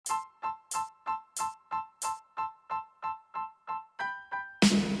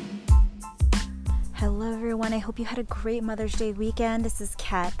everyone. I hope you had a great Mother's Day weekend. This is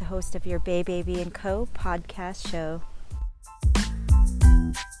Kat, the host of your Baby & Co. podcast show.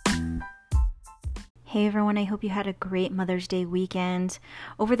 Hey everyone, I hope you had a great Mother's Day weekend.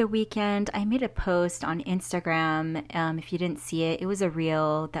 Over the weekend, I made a post on Instagram. If you didn't see it, it was a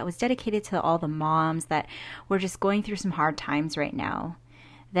reel that was dedicated to all the moms that were just going through some hard times right now.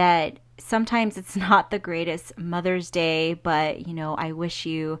 That sometimes it's not the greatest Mother's Day, but I wish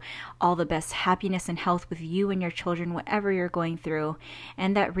you all the best happiness and health with you and your children, whatever you're going through.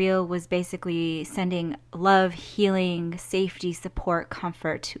 And that reel was basically sending love, healing, safety, support,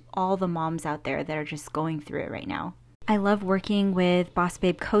 comfort to all the moms out there that are just going through it right now. I love working with Boss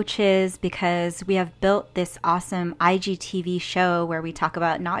Babe coaches because we have built this awesome IGTV show where we talk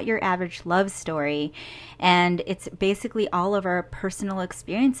about not your average love story. And it's basically all of our personal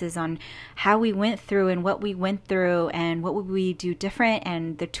experiences on how we went through and what we went through and what would we do different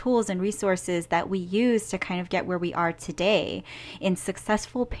and the tools and resources that we use to kind of get where we are today in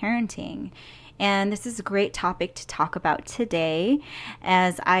successful parenting. And this is a great topic to talk about today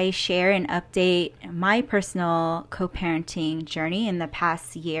as I share and update my personal co-parenting journey in the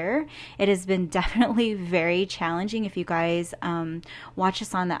past year. It has been definitely very challenging. If you guys watch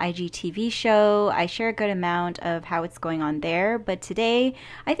us on the IGTV show, I share a good amount of how it's going on there. But today,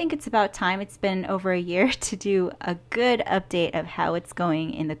 I think it's about time. It's been over a year to do a good update of how it's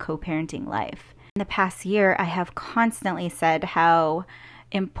going in the co-parenting life. In the past year, I have constantly said how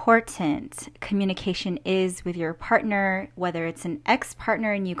important communication is with your partner, whether it's an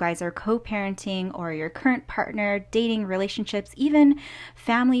ex-partner and you guys are co-parenting or your current partner, dating relationships, even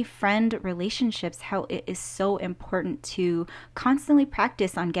family friend relationships, how it is so important to constantly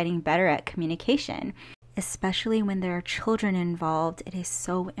practice on getting better at communication. Especially when there are children involved, it is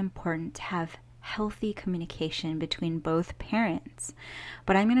so important to have healthy communication between both parents.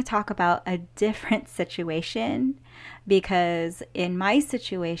 But I'm going to talk about a different situation because in my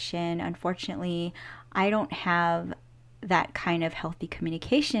situation, unfortunately, I don't have that kind of healthy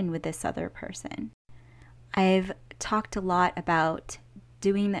communication with this other person. I've talked a lot about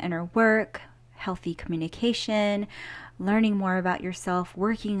doing the inner work, healthy communication, learning more about yourself,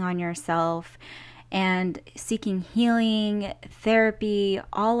 working on yourself, and seeking healing, therapy,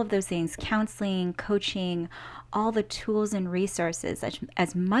 all of those things, counseling, coaching, all the tools and resources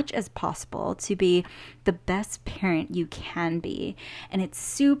as much as possible to be the best parent you can be. And it's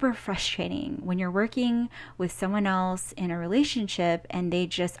super frustrating when you're working with someone else in a relationship and they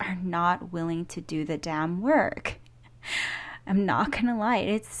just are not willing to do the damn work. I'm not gonna lie,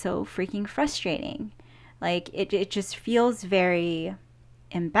 it's so freaking frustrating. Like it just feels very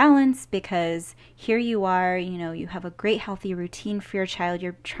imbalance because here you are, you have a great healthy routine for your child.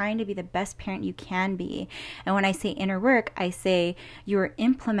 You're trying to be the best parent you can be. And when I say inner work, I say you're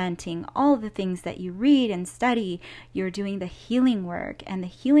implementing all the things that you read and study. You're doing the healing work. And the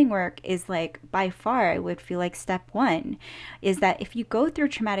healing work is like by far, I would feel like step one is that if you go through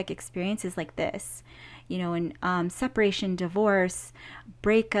traumatic experiences like this, in separation, divorce,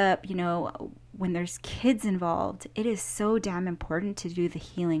 breakup, when there's kids involved, it is so damn important to do the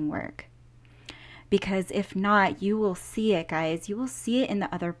healing work. Because if not, you will see it, guys. You will see it in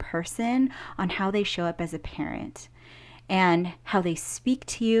the other person on how they show up as a parent. And how they speak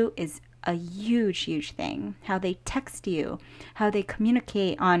to you is a huge, huge thing. How they text you, how they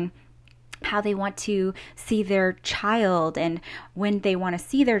communicate on how they want to see their child and when they want to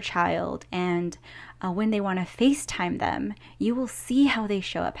see their child and when they want to FaceTime them. You will see how they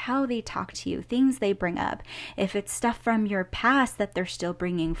show up, how they talk to you, things they bring up. If it's stuff from your past that they're still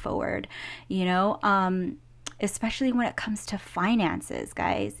bringing forward, especially when it comes to finances,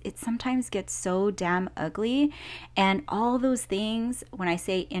 guys, it sometimes gets so damn ugly. And all those things, when I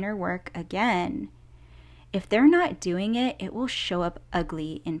say inner work again, if they're not doing it, it will show up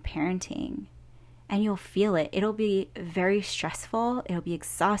ugly in parenting. And you'll feel it. It'll be very stressful. It'll be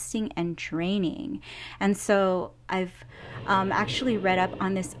exhausting and draining. And so I've actually read up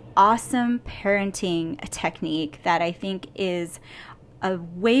on this awesome parenting technique that I think is a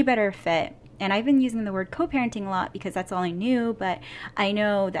way better fit. And I've been using the word co-parenting a lot because that's all I knew. But I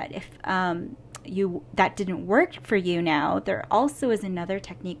know that if that didn't work for you now, there also is another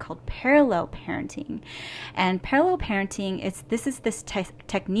technique called parallel parenting. And parallel parenting is this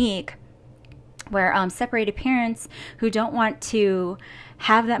technique where separated parents who don't want to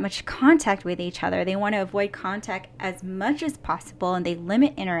have that much contact with each other, they want to avoid contact as much as possible and they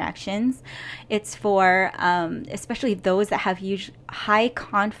limit interactions. It's for especially those that have huge high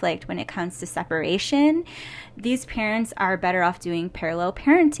conflict when it comes to separation, these parents are better off doing parallel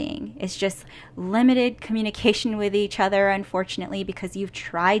parenting. It's just limited communication with each other, unfortunately, because you've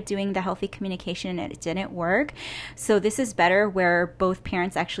tried doing the healthy communication and it didn't work. So this is better where both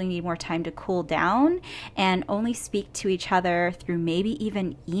parents actually need more time to cool down and only speak to each other through maybe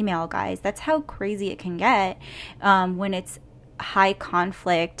even email, guys. That's how crazy it can get when it's high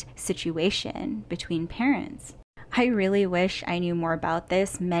conflict situation between parents. I really wish I knew more about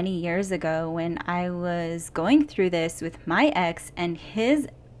this many years ago when I was going through this with my ex and his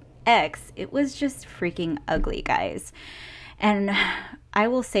ex. It was just freaking ugly, guys. And I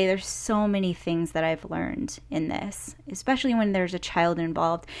will say there's so many things that I've learned in this, especially when there's a child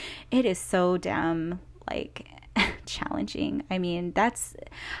involved. It is so damn challenging. I mean,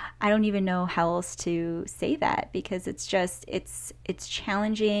 I don't even know how else to say that, because it's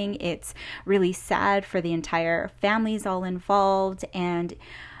challenging. It's really sad for the entire families all involved. And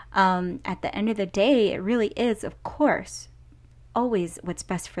at the end of the day, it really is, of course, always what's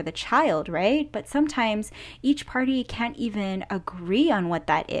best for the child, right? But sometimes each party can't even agree on what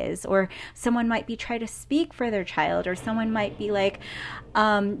that is, or someone might be trying to speak for their child, or someone might be like,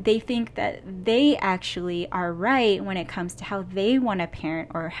 they think that they actually are right when it comes to how they want to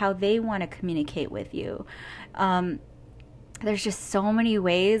parent or how they want to communicate with you. There's just so many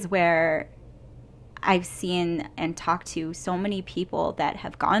ways where I've seen and talked to so many people that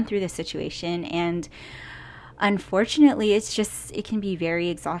have gone through this situation, and unfortunately, it can be very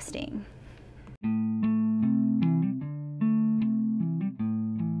exhausting.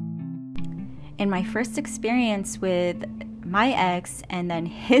 In my first experience with my ex and then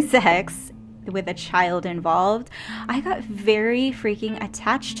his ex with a child involved, I got very freaking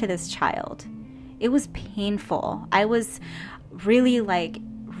attached to this child. It was painful. I was really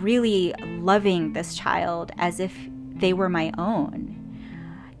loving this child as if they were my own.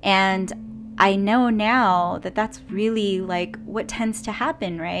 And I know now that that's really what tends to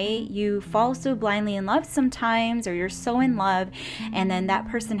happen, right? You fall so blindly in love sometimes, or you're so in love, and then that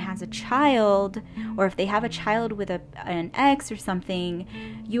person has a child, or if they have a child with an ex or something,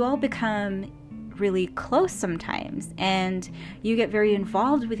 you all become really close sometimes, and you get very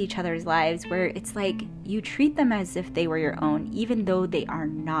involved with each other's lives, where it's like you treat them as if they were your own, even though they are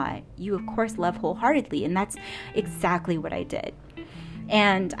not. You, of course, love wholeheartedly, and that's exactly what I did.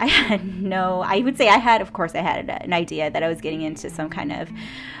 And I had of course, I had an idea that I was getting into some kind of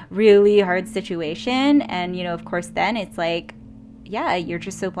really hard situation. And, of course, then it's like, yeah, you're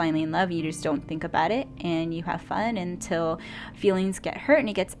just so blindly in love, you just don't think about it, and you have fun until feelings get hurt and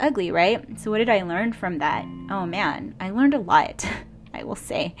it gets ugly, right? So what did I learn from that? Oh, man, I learned a lot. I will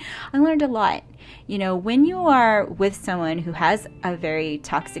say, I learned a lot. When you are with someone who has a very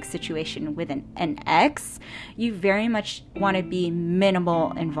toxic situation with an ex, you very much want to be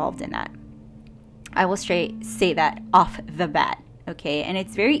minimal involved in that. I will straight say that off the bat. Okay, and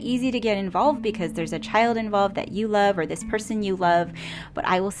it's very easy to get involved because there's a child involved that you love, or this person you love. But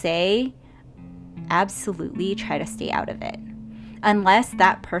I will say, absolutely try to stay out of it. Unless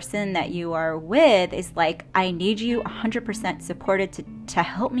that person that you are with is like, I need you 100% supported to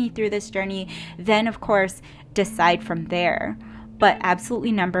help me through this journey, then of course decide from there. But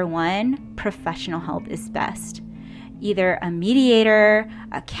absolutely, number one, professional help is best. Either a mediator,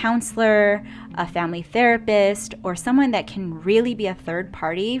 a counselor, a family therapist, or someone that can really be a third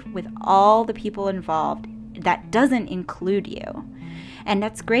party with all the people involved that doesn't include you. And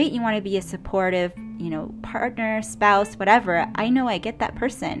that's great. You want to be a supportive, partner, spouse, whatever. I know I get that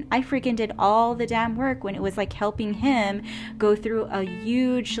person. I freaking did all the damn work when it was helping him go through a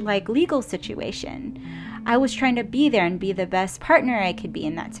huge legal situation. I was trying to be there and be the best partner I could be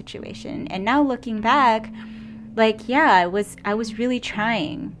in that situation. And now looking back, I was really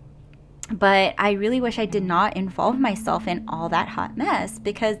trying. But I really wish I did not involve myself in all that hot mess,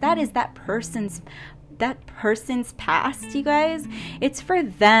 because that is that person's past, you guys. It's for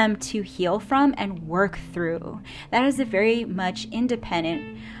them to heal from and work through. That is a very much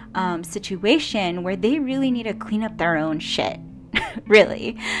independent situation where they really need to clean up their own shit.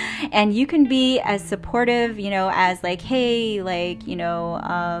 Really. And you can be as supportive, as hey,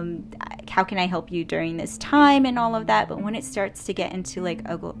 how can I help you during this time and all of that. But when it starts to get into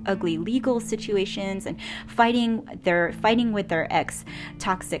ugly legal situations and fighting with their ex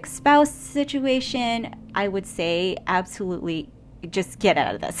toxic spouse situation, I would say absolutely just get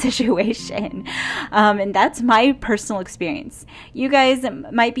out of that situation. And that's my personal experience. You guys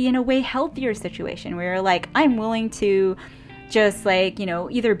might be in a way healthier situation where you're I'm willing to just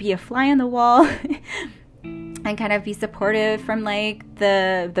either be a fly on the wall. and kind of be supportive from like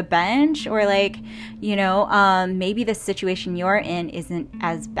the bench, or like, you know, maybe the situation you're in isn't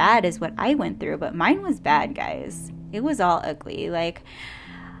as bad as what I went through, but mine was bad, guys. It was all ugly. Like,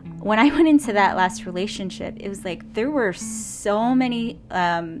 when I went into that last relationship, it was like there were so many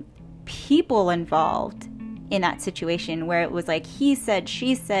people involved in that situation, where it was like he said,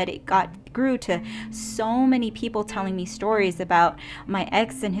 she said. It grew to so many people telling me stories about my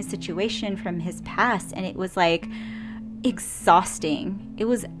ex and his situation from his past, and it was like exhausting. It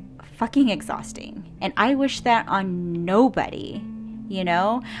was fucking exhausting, and I wish that on nobody, you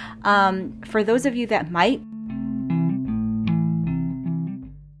know. For those of you that might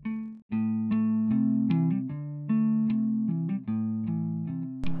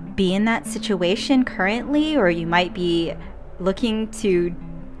be in that situation currently, or you might be looking to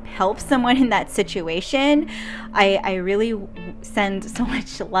help someone in that situation, I really send so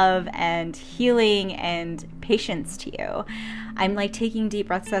much love and healing and patience to you. I'm like taking deep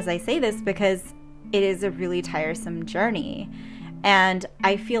breaths as I say this, because it is a really tiresome journey. And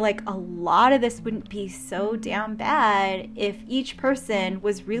I feel like a lot of this wouldn't be so damn bad if each person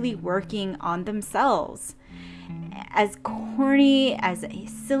was really working on themselves. As corny, as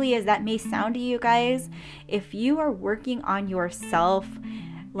silly as that may sound to you guys, if you are working on yourself,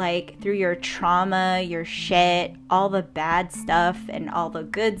 like through your trauma, your shit, all the bad stuff and all the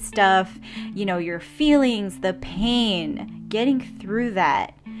good stuff, you know, your feelings, the pain, getting through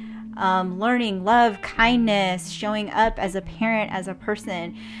that, learning love, kindness, showing up as a parent, as a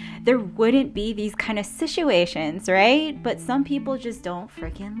person, there wouldn't be these kind of situations, right? But some people just don't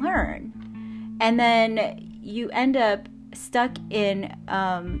freaking learn. And then you end up stuck in,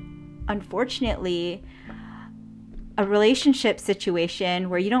 unfortunately, a relationship situation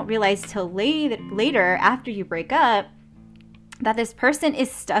where you don't realize till later after you break up that this person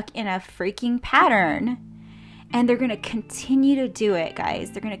is stuck in a freaking pattern, and they're going to continue to do it,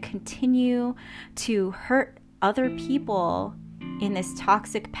 guys. They're going to continue to hurt other people in this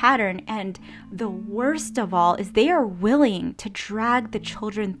toxic pattern. And the worst of all is they are willing to drag the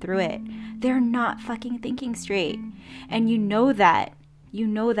children through it. They're not fucking thinking straight. And you know that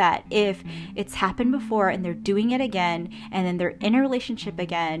if it's happened before and they're doing it again, and then they're in a relationship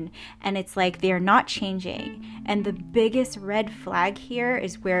again, and it's like they're not changing. And the biggest red flag here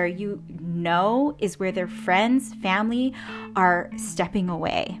is where is where their friends, family are stepping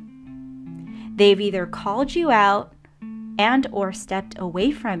away. They've either called you out and or stepped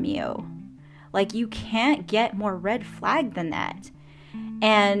away from you. Like, you can't get more red flag than that.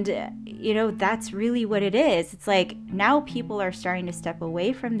 And, you know, that's really what it is. It's like now people are starting to step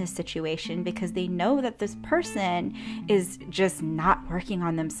away from this situation because they know that this person is just not working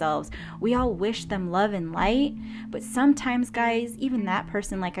on themselves. We all wish them love and light, but sometimes, guys, even that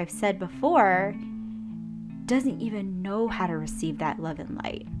person, like I've said before, doesn't even know how to receive that love and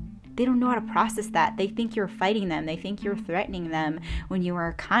light. They don't know how to process that. They think you're fighting them. They think you're threatening them when you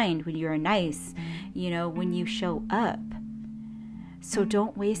are kind, when you're nice, you know, when you show up. So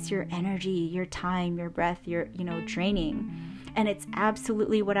don't waste your energy, your time, your breath, your, draining. And it's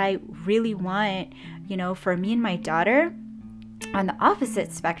absolutely what I really want, for me and my daughter. On the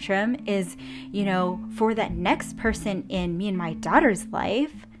opposite spectrum is, for that next person in me and my daughter's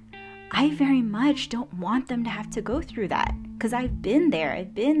life, I very much don't want them to have to go through that, because I've been there.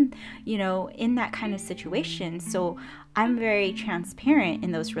 I've been, in that kind of situation. So I'm very transparent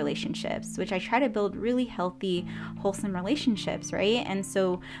in those relationships, which I try to build really healthy, wholesome relationships, right? And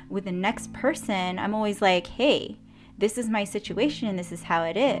so with the next person, I'm always like, hey, this is my situation and this is how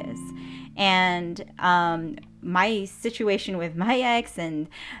it is. And my situation with my ex and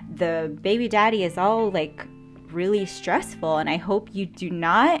the baby daddy is all like really stressful, and I hope you do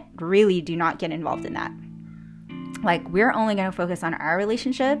not get involved in that. Like, we're only going to focus on our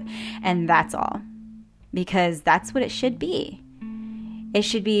relationship, and that's all, because that's what it should be. It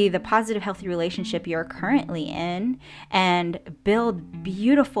should be the positive, healthy relationship you're currently in, and build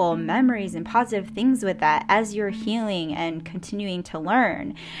beautiful memories and positive things with that as you're healing and continuing to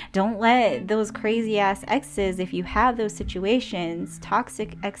learn. Don't let those crazy ass exes, if you have those situations,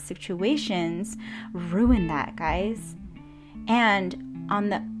 toxic ex situations, ruin that, guys. And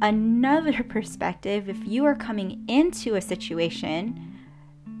on another perspective, if you are coming into a situation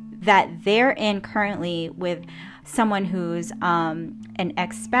that they're in currently with someone who's an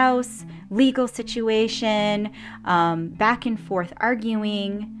ex-spouse, legal situation, back and forth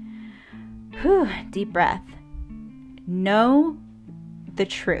arguing, deep breath. Know the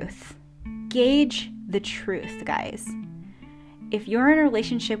truth. Gauge the truth, guys. if you're in a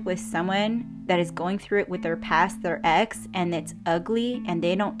relationship with someone that is going through it with their past, their ex, and it's ugly and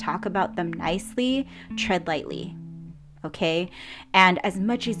they don't talk about them nicely, tread lightly. Okay? And as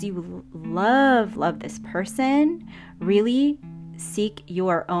much as you love this person, really seek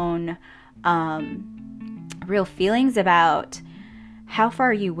your own real feelings about how far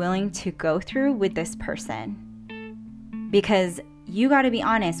are you willing to go through with this person. Because you got to be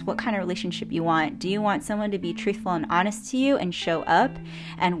honest what kind of relationship you want. Do you want someone to be truthful and honest to you and show up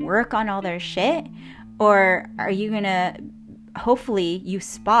and work on all their shit? Or are you going to, hopefully you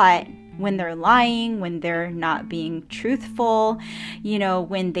spot when they're lying, when they're not being truthful,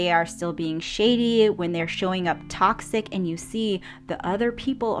 when they are still being shady, when they're showing up toxic, and you see the other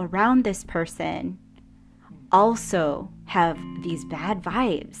people around this person also have these bad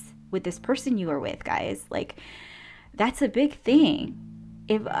vibes with this person you are with, guys. Like, that's a big thing.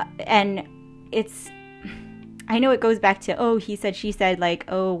 I know it goes back to, oh, he said, she said, like,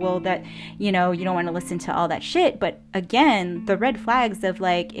 oh, well, that, you don't want to listen to all that shit. But again, the red flags of,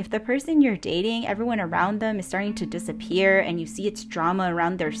 like, if the person you're dating, everyone around them is starting to disappear and you see it's drama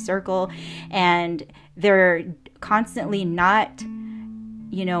around their circle and they're constantly not,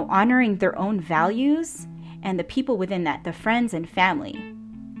 honoring their own values and the people within that, the friends and family.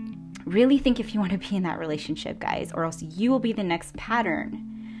 Really think if you want to be in that relationship, guys, or else you will be the next pattern.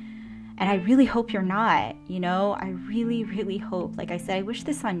 And I really hope you're not, I really, really hope. Like I said, I wish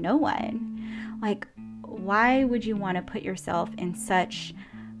this on no one. Like, why would you want to put yourself in such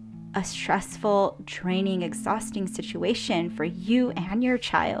a stressful, draining, exhausting situation for you and your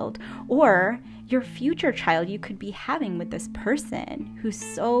child, or your future child you could be having with this person who's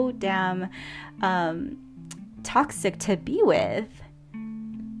so damn toxic to be with?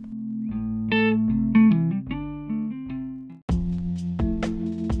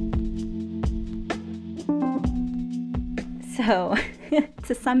 So,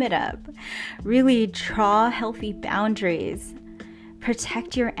 to sum it up, really draw healthy boundaries,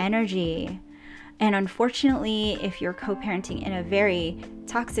 protect your energy, and unfortunately, if you're co-parenting in a very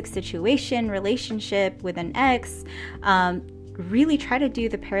toxic situation, relationship with an ex, really try to do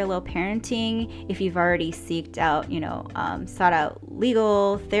the parallel parenting if you've already sought out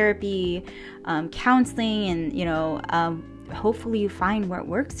legal therapy, counseling, and, hopefully you find what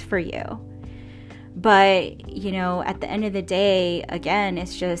works for you. But, at the end of the day, again,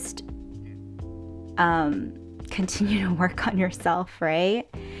 it's just continue to work on yourself, right?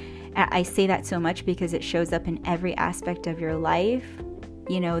 I say that so much because it shows up in every aspect of your life,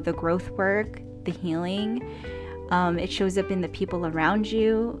 the growth work, the healing. It shows up in the people around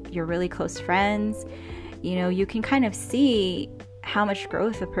you, your really close friends. You can kind of see how much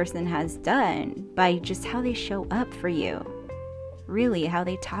growth a person has done by just how they show up for you. Really, how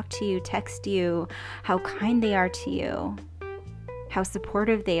they talk to you, text you, how kind they are to you, how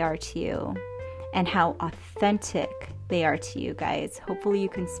supportive they are to you, and how authentic they are to you, guys. Hopefully you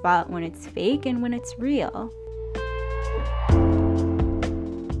can spot when it's fake and when it's real.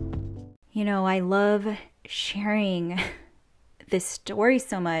 I love sharing this story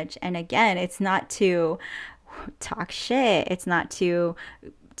so much. And again, it's not to talk shit. It's not to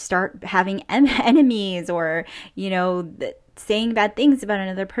start having enemies or, saying bad things about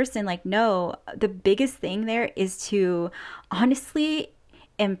another person. Like, no, the biggest thing there is to honestly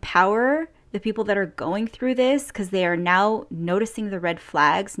empower the people that are going through this, because they are now noticing the red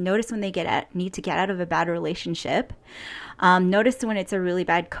flags. Notice when they need to get out of a bad relationship. Notice when it's a really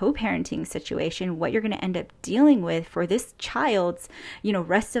bad co-parenting situation, what you're going to end up dealing with for this child's,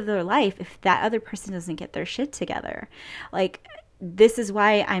 rest of their life if that other person doesn't get their shit together. Like, this is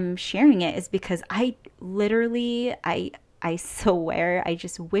why I'm sharing it, is because I swear, I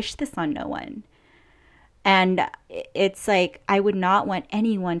just wish this on no one. And it's like, I would not want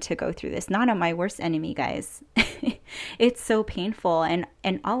anyone to go through this. Not on my worst enemy, guys. It's so painful. And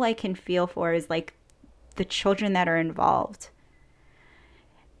all I can feel for is like the children that are involved.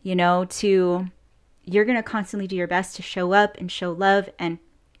 You're going to constantly do your best to show up and show love and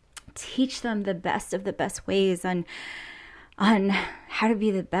teach them the best of the best ways on how to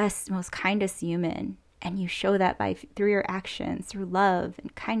be the best, most kindest human. And you show that through your actions, through love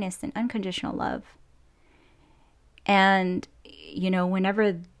and kindness and unconditional love. And,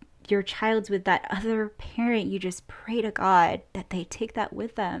 whenever your child's with that other parent, you just pray to God that they take that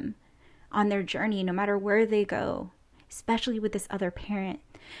with them on their journey, no matter where they go, especially with this other parent,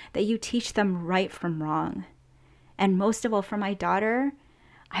 that you teach them right from wrong. And most of all, for my daughter,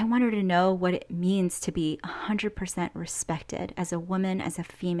 I want her to know what it means to be 100% respected as a woman, as a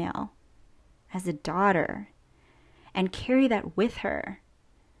female, as a daughter, and carry that with her,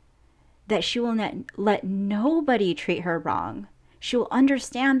 that she will not let nobody treat her wrong, She'll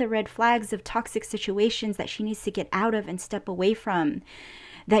understand the red flags of toxic situations that she needs to get out of and step away from.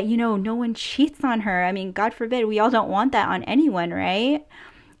 That, no one cheats on her. I mean, God forbid, we all don't want that on anyone, right?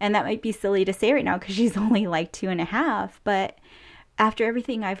 And that might be silly to say right now because she's only like 2.5. But after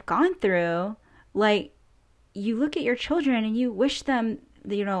everything I've gone through, like, you look at your children and you wish them,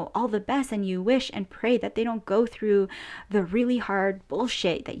 all the best, and you wish and pray that they don't go through the really hard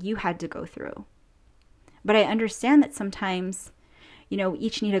bullshit that you had to go through. But I understand that sometimes, we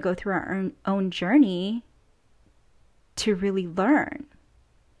each need to go through our own journey to really learn.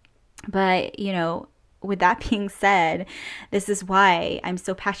 But, with that being said, this is why I'm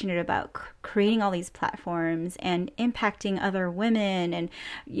so passionate about creating all these platforms and impacting other women and,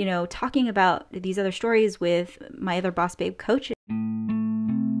 talking about these other stories with my other Boss Babe coaches.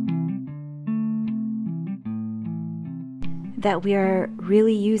 That we are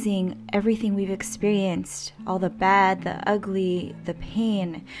really using everything we've experienced, all the bad, the ugly, the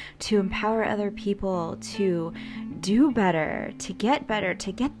pain, to empower other people to do better, to get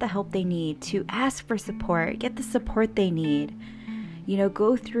the help they need, to ask for support, get the support they need.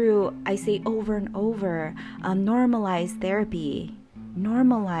 Go through, I say over and over, normalize therapy,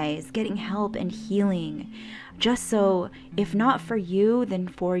 normalize getting help and healing, just so, if not for you, then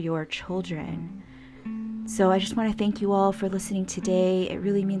for your children. So I just want to thank you all for listening today. It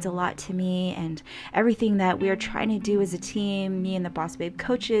really means a lot to me, and everything that we are trying to do as a team, me and the Boss Babe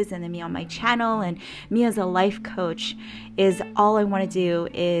coaches, and then me on my channel, and me as a life coach, is all I want to do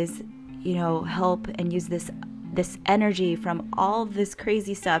is, help and use this energy from all this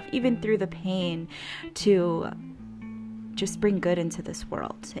crazy stuff, even through the pain, to just bring good into this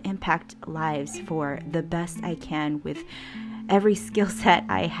world, to impact lives for the best I can with every skill set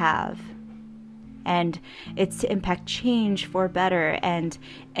I have. And it's to impact change for better and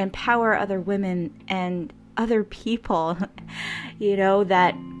empower other women and other people,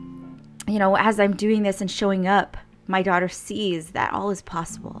 that, as I'm doing this and showing up, my daughter sees that all is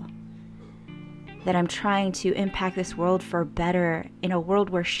possible. That I'm trying to impact this world for better, in a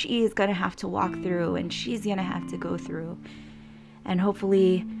world where she's going to have to walk through and she's going to have to go through. And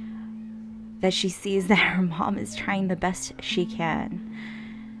hopefully that she sees that her mom is trying the best she can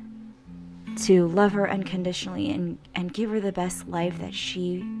to love her unconditionally and give her the best life that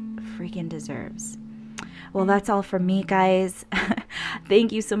she freaking deserves. Well, that's all from me, guys.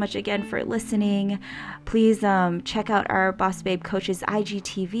 Thank you so much again for listening. Please check out our Boss Babe Coaches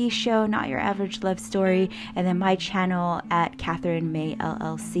IGTV show, Not Your Average Love Story, and then my channel at Catherine May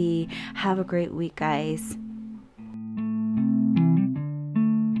LLC. Have a great week, guys.